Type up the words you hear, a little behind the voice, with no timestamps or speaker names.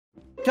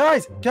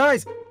Guys,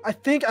 I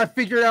think I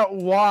figured out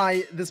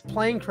why this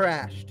plane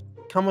crashed.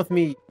 Come with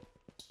me.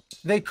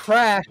 They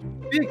crashed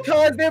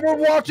because they were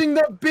watching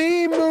the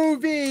B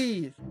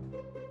movie.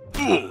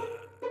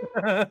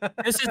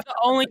 This is the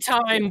only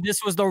time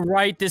this was the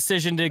right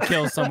decision to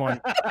kill someone.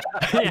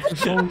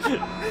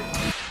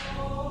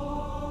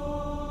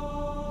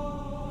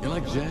 You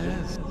like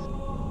jazz?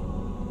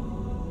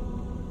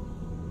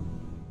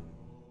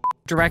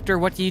 Director,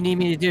 what do you need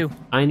me to do?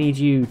 I need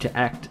you to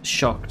act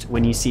shocked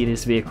when you see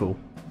this vehicle.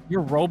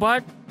 Your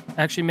robot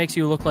actually makes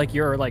you look like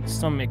you're like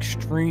some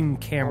extreme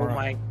camera. Oh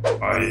my.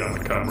 I am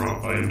a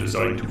camera. I am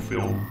designed to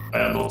film. I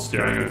am not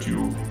staring at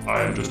you.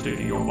 I am just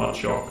taking your mud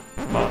shot.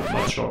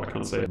 Mud shot. I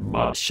can't say it.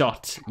 Mud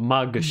shot.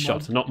 Mug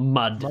shot, not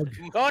mud.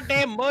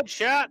 Goddamn mud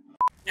shot.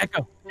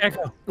 Echo,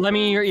 let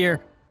me in your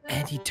ear.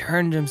 And he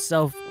turned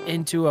himself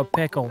into a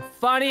pickle.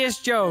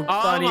 Funniest joke.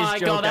 Oh my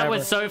god, that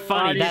was so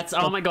funny. That's,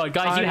 oh my god,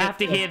 guys, you have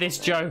to hear this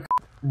joke.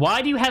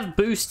 Why do you have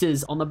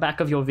boosters on the back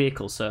of your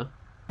vehicle, sir?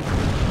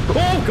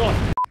 Oh god!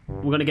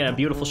 We're gonna get a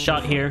beautiful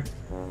shot here.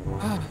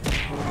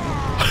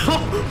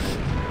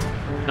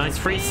 Nice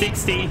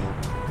 360.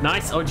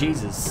 Nice. Oh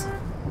Jesus.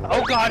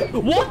 Oh god.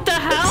 What the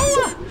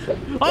hell?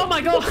 Oh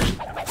my god.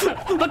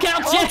 Look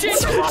out, Jet!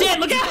 Jet,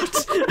 look out!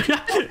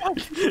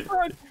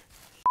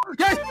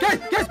 Guys,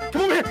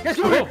 come over here! Guys,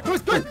 come over here!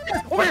 Come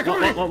over here!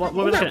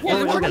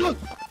 Come over here! Look!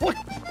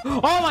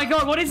 Oh my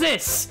god, what is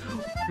this?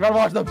 You gotta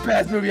watch the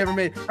best movie ever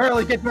made.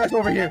 Hurley, get back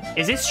over here.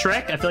 Is this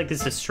Shrek? I feel like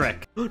this is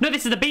Shrek. No,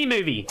 this is the B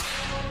movie.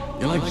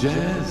 You like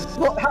jazz?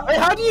 Well,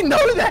 how do you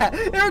know that?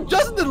 They're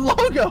just the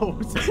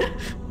logos.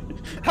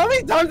 How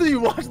many times have you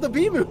watched the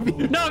B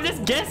movie? No, I'm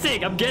just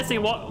guessing. I'm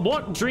guessing what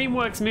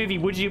DreamWorks movie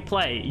would you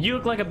play? You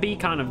look like a B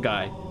kind of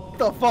guy. What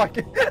the fuck?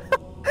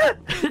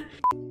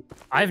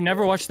 I've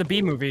never watched the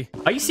B movie.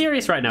 Are you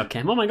serious right now,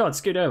 Cam? Oh my god,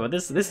 scoot over.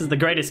 This is the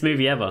greatest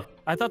movie ever.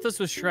 I thought this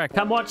was Shrek.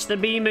 Come watch the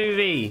B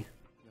movie.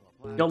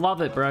 You'll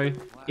love it, bro.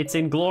 It's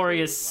in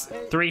glorious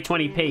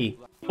 320p.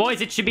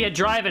 Boys, it should be a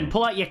drive-in.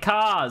 Pull out your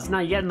cars. No,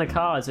 you get in the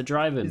car. It's a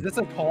drive-in. Is this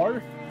a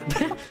car?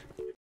 Get in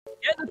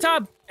the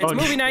tub. It's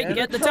movie night.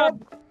 Get in the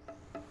tub.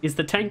 Is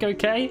the tank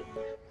okay?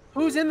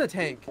 Who's in the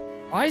tank?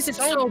 Why is it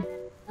so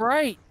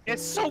bright?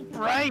 It's so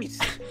bright.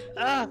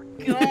 Oh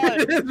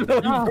god.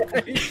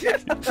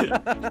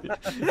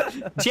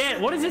 Jet,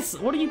 what is this?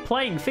 What are you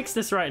playing? Fix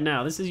this right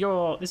now. This is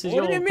your. What do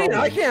you mean? problem.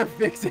 I can't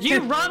fix it.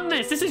 You run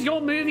this. This is your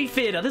movie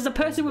theater. There's a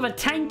person with a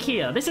tank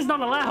here. This is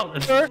not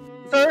allowed.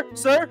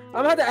 Sir,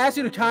 I'm about to ask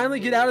you to kindly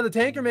get out of the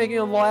tank. You're making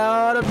a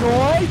lot of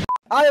noise.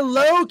 I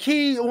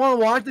low-key want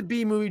to watch the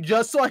B movie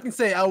just so I can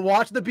say I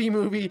watched the B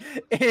movie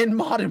in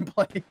Modern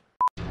Play.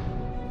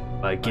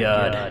 My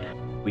god.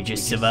 We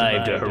just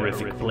survived a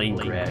horrific plane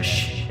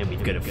crash, and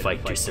we've got to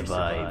fight to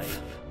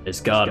survive. There's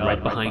God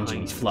right behind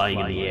you. He's flying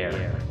in the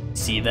air.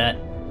 See that?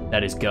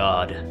 That is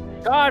God.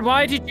 God,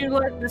 why did you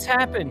let this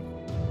happen?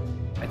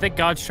 I think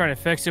God's trying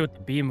to fix it with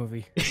the B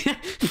movie.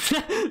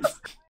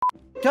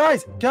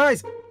 Guys,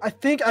 I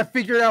think I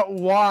figured out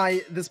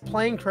why this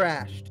plane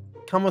crashed.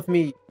 Come with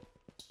me.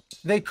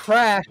 They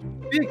crashed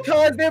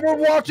because they were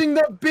watching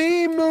the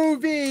B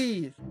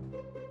movie.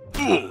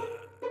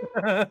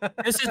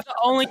 This is the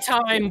only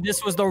time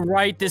this was the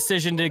right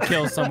decision to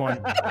kill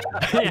someone.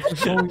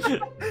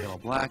 Yellow,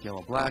 black,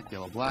 yellow, black,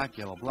 yellow, black,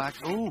 yellow, black.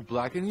 Ooh,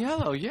 black and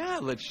yellow. Yeah,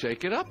 let's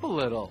shake it up a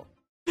little.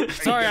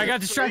 Sorry, I got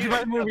distracted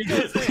by the movie.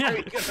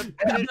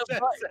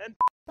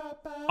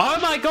 Oh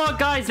my god,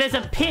 guys, there's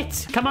a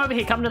pit. Come over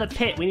here. Come to the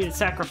pit. We need a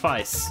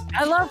sacrifice.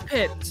 I love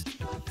pits.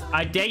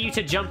 I dare you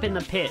to jump in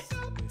the pit.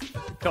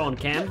 Go on,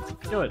 Cam.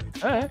 Do it.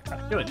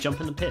 Do it.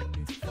 Jump in the pit.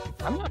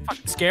 I'm not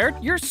fucking scared.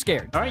 You're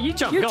scared. All right, you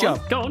jump. You Go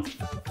jump. on. Go on.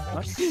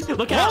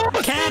 Look out.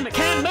 Cam,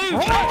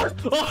 move.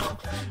 Oh.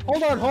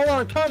 Hold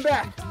on. Come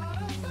back.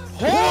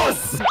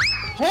 Horse!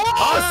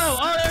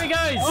 Oh, there he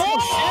goes.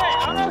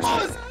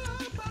 Oh, shit!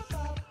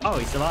 Oh,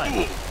 he's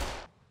alive.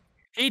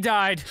 He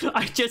died.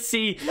 I just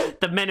see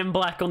the men in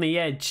black on the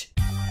edge.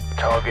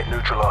 Target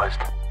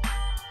neutralized.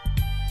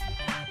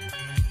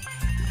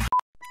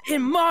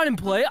 In Modern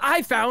Play,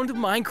 I found a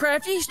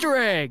Minecraft Easter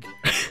egg.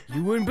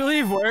 You wouldn't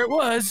believe where it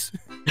was.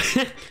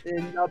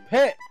 In the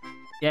pit.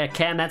 Yeah,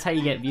 Cam, that's how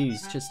you get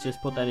views. Just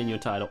put that in your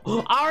title.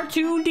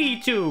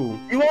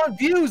 R2-D2. You want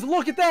views?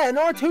 Look at that. An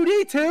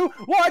R2-D2.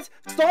 What?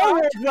 Star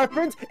Wars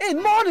reference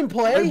in Modern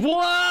Play.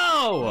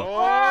 Whoa!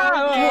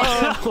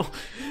 Whoa!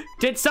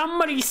 Did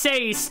somebody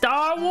say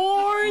Star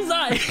Wars?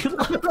 I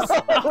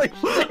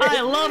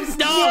love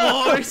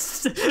Star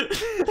Wars.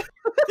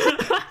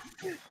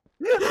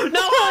 No,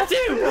 R2!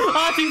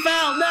 R2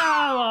 fell! No!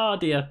 Oh,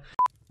 dear.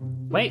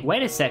 Wait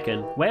a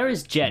second. Where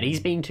is Jet? He's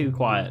being too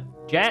quiet.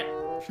 Jet?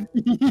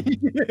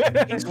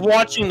 He's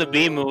watching the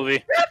B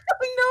movie.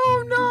 No,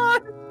 I'm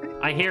not.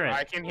 I hear it.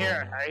 I can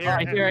hear it.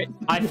 I hear it.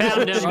 I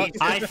found him.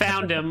 I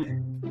found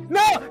him.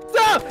 No!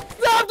 Stop!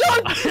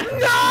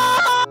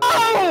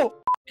 No!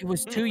 It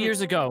was 2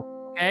 years ago,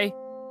 okay?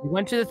 We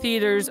went to the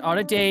theaters on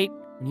a date,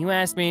 and you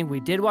asked me.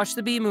 We did watch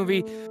the B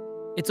movie.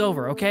 It's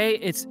over, okay?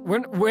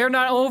 We're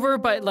not over,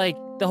 but like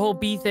the whole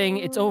B thing,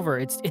 it's over.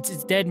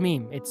 It's dead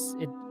meme.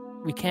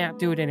 We can't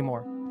do it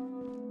anymore.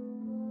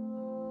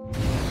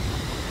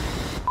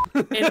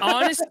 In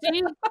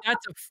honesty,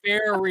 that's a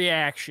fair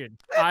reaction.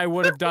 I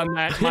would have done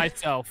that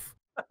myself.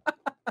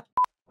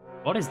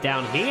 What is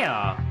down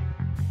here?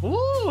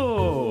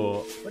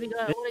 Ooh. What do you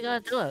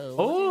got to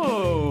do?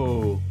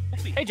 Ooh.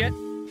 Hey, Jet.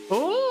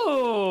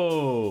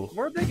 Ooh.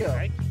 Where'd they go?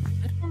 I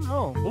don't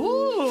know.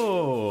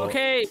 Ooh.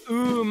 Okay,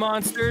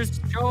 monsters,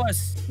 show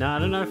us. Nah, I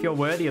don't know if you're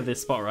worthy of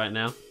this spot right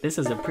now. This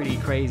is a pretty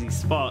crazy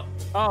spot.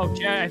 Oh,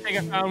 Jet, I think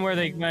I found where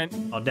they went.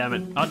 Oh, damn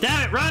it. Oh,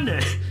 damn it, run!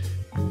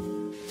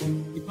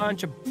 You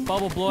bunch of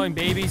bubble-blowing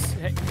babies.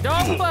 Hey,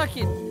 don't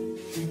bucket!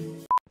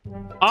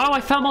 Oh, I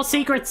found more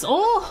secrets.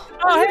 Oh!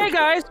 Oh, hey,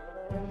 guys!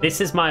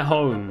 This is my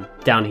home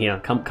down here.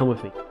 Come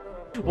with me.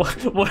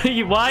 What are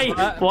you? Why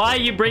are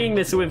you bringing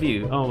this with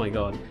you? Oh my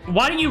god!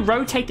 Why don't you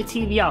rotate the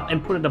TV up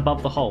and put it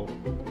above the hole,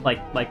 like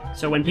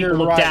so when people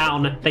look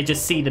down, they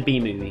just see the B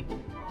movie.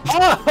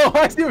 Oh,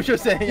 I see what you're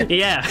saying.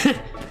 Yeah.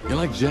 You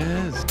like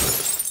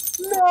jazz?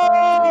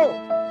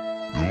 No!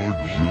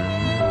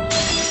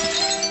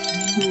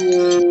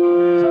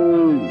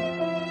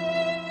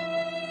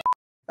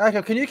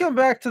 Echo, can you come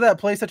back to that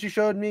place that you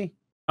showed me?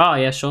 Oh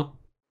yeah, sure.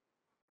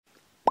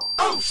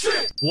 Oh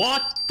shit!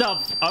 What the?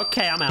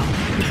 Okay, I'm out.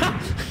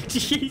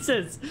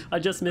 Jesus, I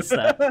just missed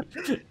that.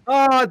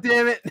 Oh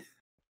damn it!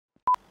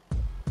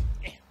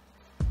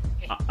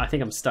 I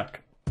think I'm stuck.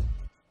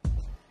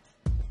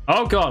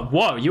 Oh god!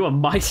 Whoa, you are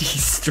mighty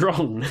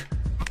strong.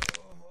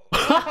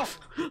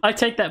 I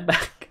take that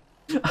back.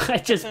 I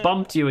just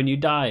bumped you and you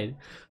died.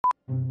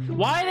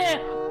 Why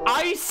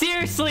are you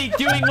seriously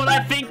doing what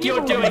I think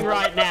you're doing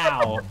right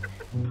now?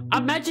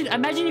 Imagine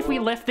if we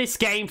left this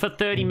game for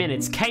 30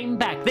 minutes, came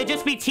back, there'd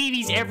just be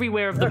TVs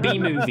everywhere of the B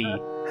movie.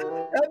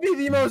 That'd be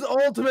the most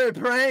ultimate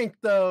prank,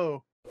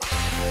 though.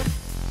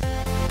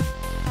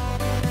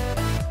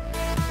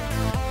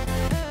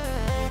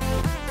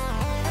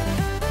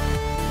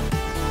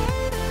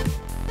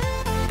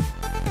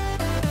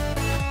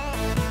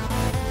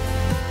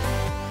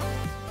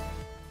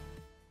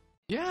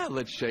 Yeah,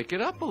 let's shake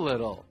it up a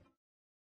little.